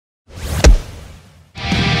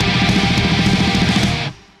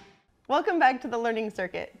Welcome back to the Learning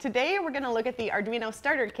Circuit. Today we're going to look at the Arduino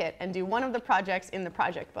Starter Kit and do one of the projects in the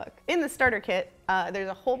project book. In the Starter Kit, there's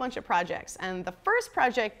a whole bunch of projects, and the first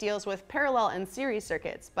project deals with parallel and series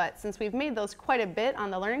circuits, but since we've made those quite a bit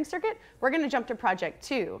on the Learning Circuit, we're going to jump to project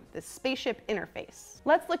 2, the Spaceship interface.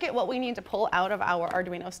 Let's look at what we need to pull out of our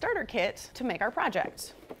Arduino Starter Kit to make our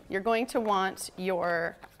project. You're going to want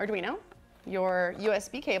your Arduino, your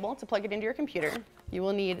USB cable to plug it into your computer. You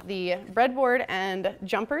will need the breadboard and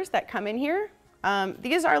jumpers that come in here.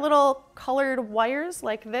 These are little colored wires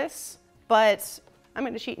like this, but I'm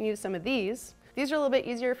going to cheat and use some of these. These are a little bit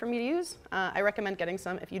easier for me to use. I recommend getting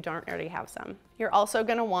some if you don't already have some. You're also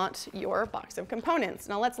going to want your box of components.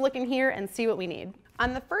 Now let's look in here and see what we need.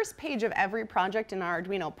 On the first page of every project in our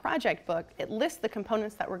Arduino project book, it lists the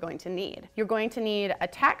components that we're going to need. You're going to need a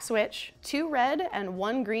tact switch, 2 red and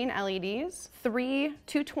 1 green LEDs, 3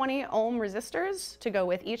 220 ohm resistors to go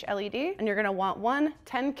with each LED, and you're going to want 1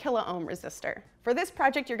 10 kiloohm resistor. For this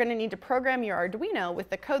project, you're going to need to program your Arduino with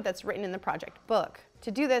the code that's written in the project book. To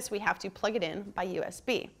do this, we have to plug it in by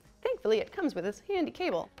USB. Thankfully, it comes with this handy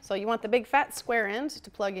cable. So you want the big fat square end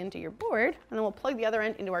to plug into your board, and then we'll plug the other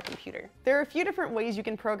end into our computer. There are a few different ways you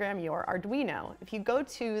can program your Arduino. If you go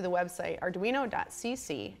to the website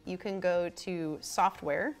arduino.cc, you can go to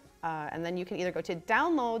software, and then you can either go to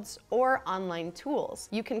downloads or online tools.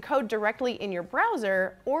 You can code directly in your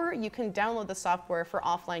browser, or you can download the software for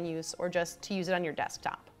offline use or just to use it on your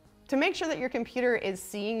desktop. To make sure that your computer is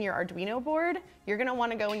seeing your Arduino board, you're going to want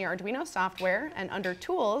to go in your Arduino software, and under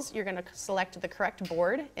Tools, you're going to select the correct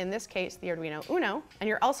board, in this case the Arduino Uno, and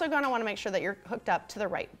you're also going to want to make sure that you're hooked up to the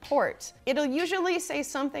right port. It'll usually say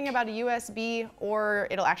something about a USB, or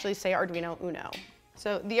it'll actually say Arduino Uno.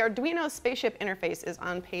 So the Arduino Spaceship interface is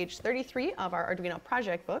on page 33 of our Arduino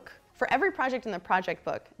project book. For every project in the project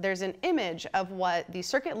book, there's an image of what the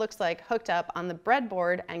circuit looks like hooked up on the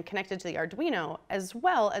breadboard and connected to the Arduino, as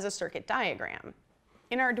well as a circuit diagram.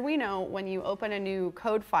 In Arduino, when you open a new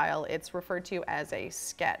code file, it's referred to as a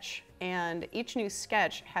sketch. And each new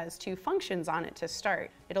sketch has 2 functions on it to start.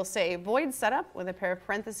 It'll say void setup with a pair of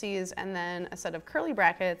parentheses and then a set of curly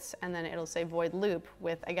brackets, and then it'll say void loop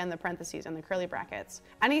with, again, the parentheses and the curly brackets.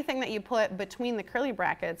 Anything that you put between the curly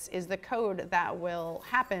brackets is the code that will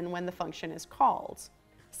happen when the function is called.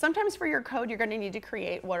 Sometimes for your code, you're going to need to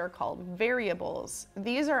create what are called variables.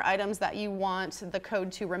 These are items that you want the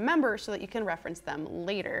code to remember so that you can reference them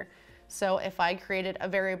later. So if I created a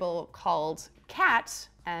variable called cat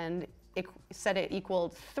and set it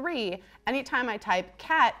equaled 3, anytime I type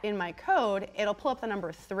cat in my code, it'll pull up the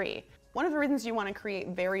number 3. One of the reasons you want to create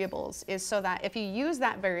variables is so that if you use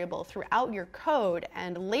that variable throughout your code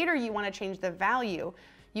and later you want to change the value,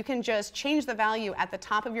 you can just change the value at the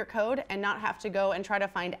top of your code and not have to go and try to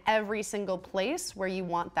find every single place where you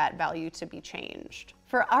want that value to be changed.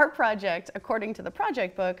 For our project, according to the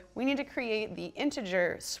project book, we need to create the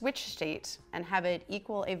integer switch state and have it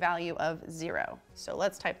equal a value of 0. So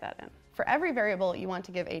let's type that in. For every variable, you want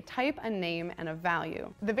to give a type, a name, and a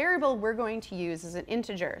value. The variable we're going to use is an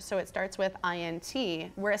integer, so it starts with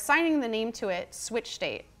int. We're assigning the name to it switch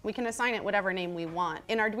state. We can assign it whatever name we want.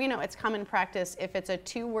 In Arduino, it's common practice if it's a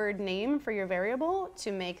 2-word name for your variable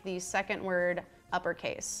to make the second word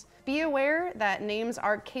uppercase. Be aware that names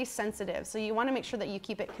are case sensitive, so you want to make sure that you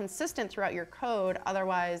keep it consistent throughout your code,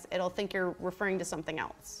 otherwise it'll think you're referring to something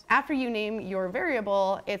else. After you name your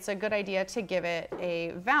variable, it's a good idea to give it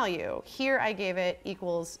a value. Here I gave it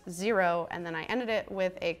equals 0, and then I ended it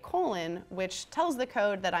with a colon, which tells the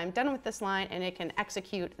code that I'm done with this line and it can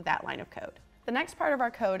execute that line of code. The next part of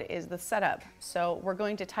our code is the setup, so we're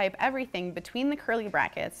going to type everything between the curly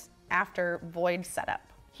brackets after void setup.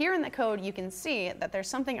 Here in the code, you can see that there's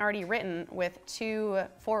something already written with 2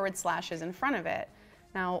 forward slashes in front of it.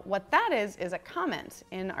 Now, what that is a comment.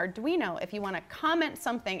 In Arduino, if you want to comment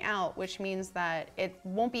something out, which means that it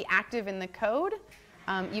won't be active in the code,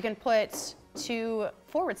 you can put 2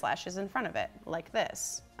 forward slashes in front of it, like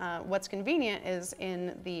this. What's convenient is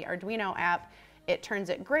in the Arduino app, it turns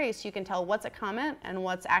it gray so you can tell what's a comment and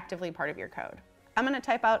what's actively part of your code. I'm going to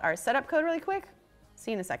type out our setup code really quick.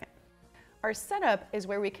 See you in a second. Our setup is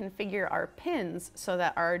where we configure our pins so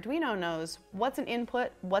that our Arduino knows what's an input,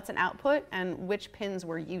 what's an output, and which pins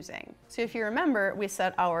we're using. So if you remember, we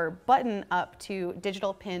set our button up to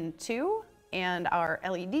digital pin 2 and our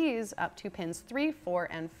LEDs up to pins 3, 4,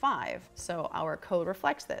 and 5. So our code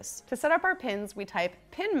reflects this. To set up our pins, we type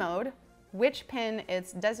pin mode, which pin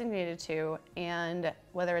it's designated to, and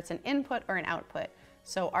whether it's an input or an output.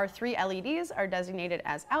 So our 3 LEDs are designated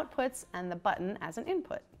as outputs and the button as an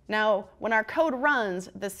input. Now, when our code runs,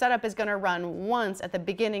 the setup is going to run once at the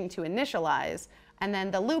beginning to initialize, and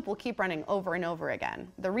then the loop will keep running over and over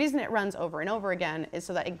again. The reason it runs over and over again is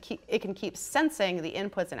so that it can keep sensing the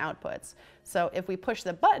inputs and outputs. So if we push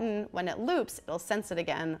the button, when it loops, it'll sense it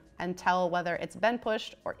again and tell whether it's been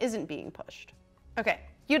pushed or isn't being pushed. Okay,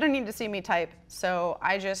 you don't need to see me type, so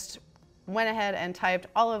I just went ahead and typed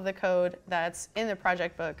all of the code that's in the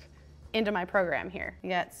project book into my program here. You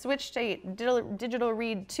got switch state, digital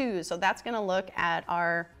read 2, so that's gonna look at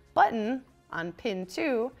our button on pin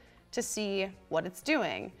 2 to see what it's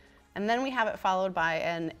doing. And then we have it followed by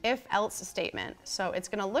an if-else statement. So it's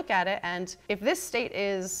gonna look at it, and if this state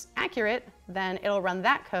is accurate, then it'll run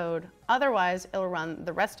that code. Otherwise, it'll run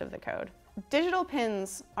the rest of the code. Digital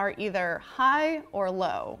pins are either high or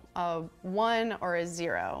low, a 1 or a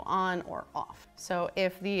 0, on or off. So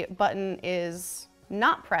if the button is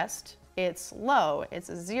not pressed, it's low, it's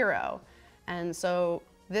a 0. And so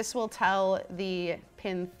this will tell the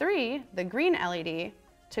pin 3, the green LED,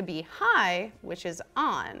 to be high, which is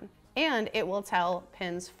on, and it will tell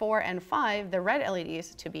pins 4 and 5, the red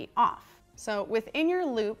LEDs, to be off. So within your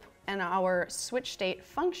loop and our switch state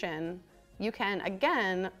function, you can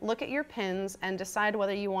again look at your pins and decide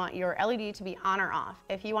whether you want your LED to be on or off.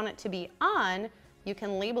 If you want it to be on, you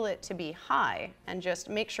can label it to be high and just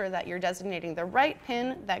make sure that you're designating the right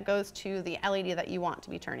pin that goes to the LED that you want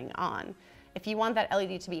to be turning on. If you want that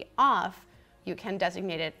LED to be off, you can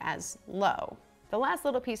designate it as low. The last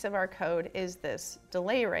little piece of our code is this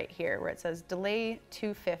delay right here where it says delay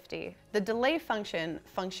 250. The delay function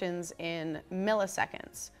functions in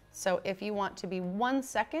milliseconds. So if you want to be 1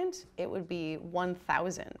 second, it would be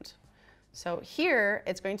 1,000. So here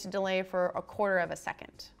it's going to delay for 1/4 of a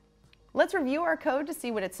second. Let's review our code to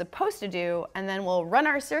see what it's supposed to do, and then we'll run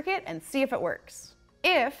our circuit and see if it works.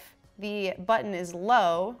 If the button is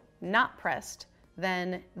low, not pressed,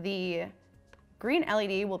 then the green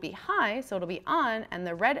LED will be high, so it'll be on, and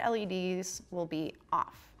the red LEDs will be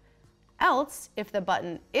off. Else, if the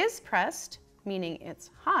button is pressed, meaning it's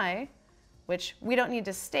high, which we don't need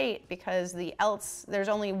to state because the else, there's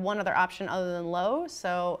only one other option other than low,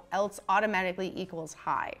 so else automatically equals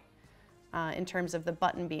high in terms of the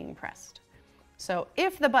button being pressed. So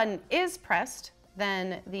if the button is pressed,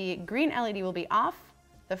 then the green LED will be off,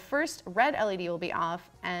 the first red LED will be off,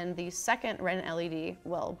 and the second red LED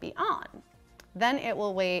will be on. Then it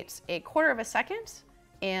will wait 1/4 of a second,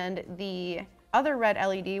 and the other red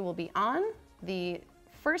LED will be on, the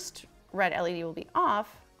first red LED will be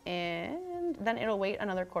off, and then it'll wait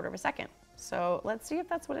another 1/4 of a second. So let's see if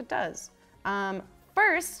that's what it does.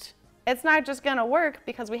 First, it's not just gonna work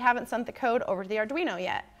because we haven't sent the code over to the Arduino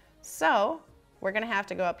yet. So we're gonna have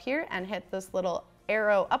to go up here and hit this little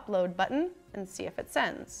arrow upload button and see if it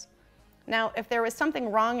sends. Now, if there was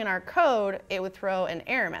something wrong in our code, it would throw an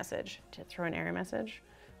error message. Did it throw an error message?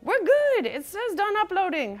 We're good, it says done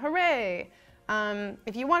uploading, hooray.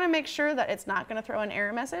 If you wanna make sure that it's not gonna throw an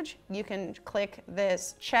error message, you can click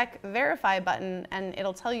this check verify button and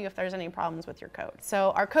it'll tell you if there's any problems with your code.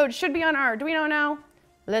 So our code should be on our Arduino now.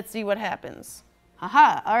 Let's see what happens.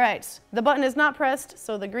 Aha, all right. The button is not pressed,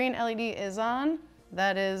 so the green LED is on.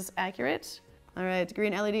 That is accurate. All right,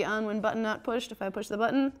 green LED on when button not pushed if I push the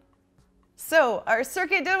button. So our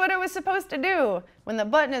circuit did what it was supposed to do. When the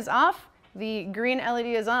button is off, the green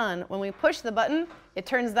LED is on. When we push the button, it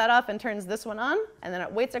turns that off and turns this one on, and then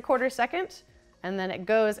it waits 1/4 second, and then it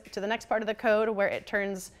goes to the next part of the code where it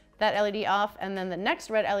turns that LED off and then the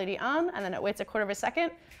next red LED on, and then it waits 1/4 of a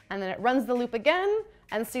second, and then it runs the loop again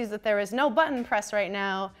and sees that there is no button pressed right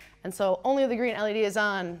now, and so only the green LED is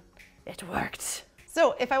on. It worked.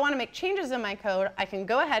 So if I want to make changes in my code, I can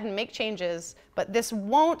go ahead and make changes, but this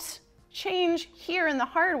won't change here in the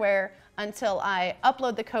hardware until I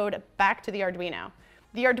upload the code back to the Arduino.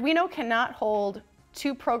 The Arduino cannot hold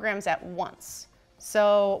 2 programs at once.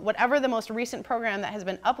 So whatever the most recent program that has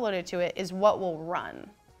been uploaded to it is what will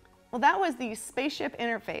run. Well, that was the Spaceship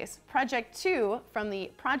interface, project 2 from the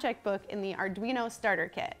project book in the Arduino Starter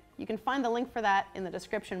Kit. You can find the link for that in the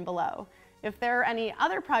description below. If there are any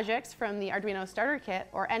other projects from the Arduino Starter Kit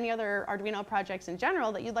or any other Arduino projects in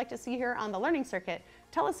general that you'd like to see here on the Learning Circuit,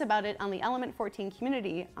 tell us about it on the Element 14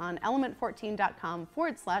 community on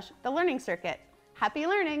element14.com/thelearning circuit. Happy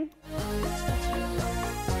learning!